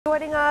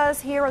joining us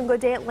here on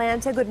Good Day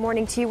Atlanta. Good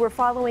morning to you. We're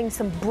following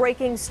some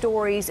breaking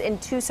stories in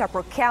two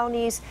separate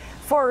counties.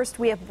 First,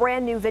 we have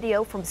brand new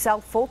video from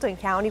South Fulton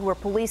County where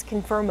police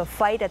confirm a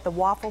fight at the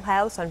Waffle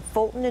House on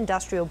Fulton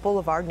Industrial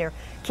Boulevard near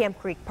Camp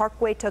Creek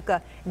Parkway took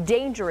a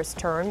dangerous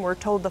turn. We're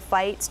told the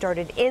fight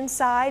started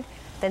inside,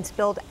 then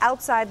spilled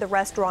outside the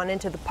restaurant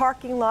into the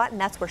parking lot, and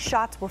that's where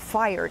shots were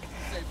fired.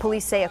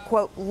 Police say a,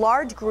 quote,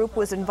 large group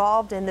was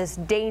involved in this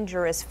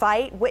dangerous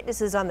fight.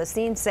 Witnesses on the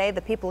scene say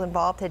the people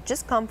involved had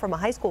just come from a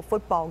high school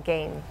football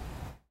game.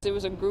 There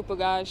was a group of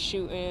guys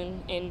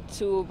shooting, and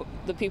two of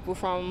the people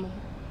from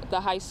the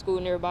high school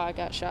nearby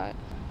got shot.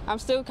 I'm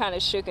still kind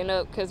of shooken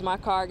up because my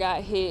car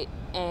got hit,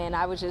 and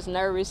I was just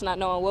nervous, not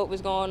knowing what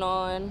was going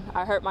on.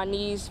 I hurt my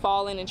knees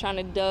falling and trying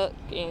to duck,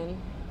 and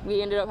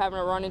we ended up having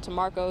to run into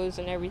Marco's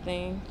and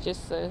everything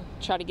just to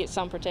try to get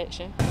some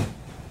protection.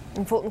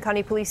 And Fulton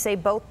County Police say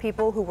both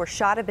people who were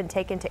shot have been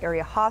taken to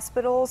area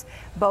hospitals,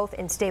 both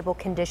in stable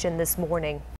condition this morning.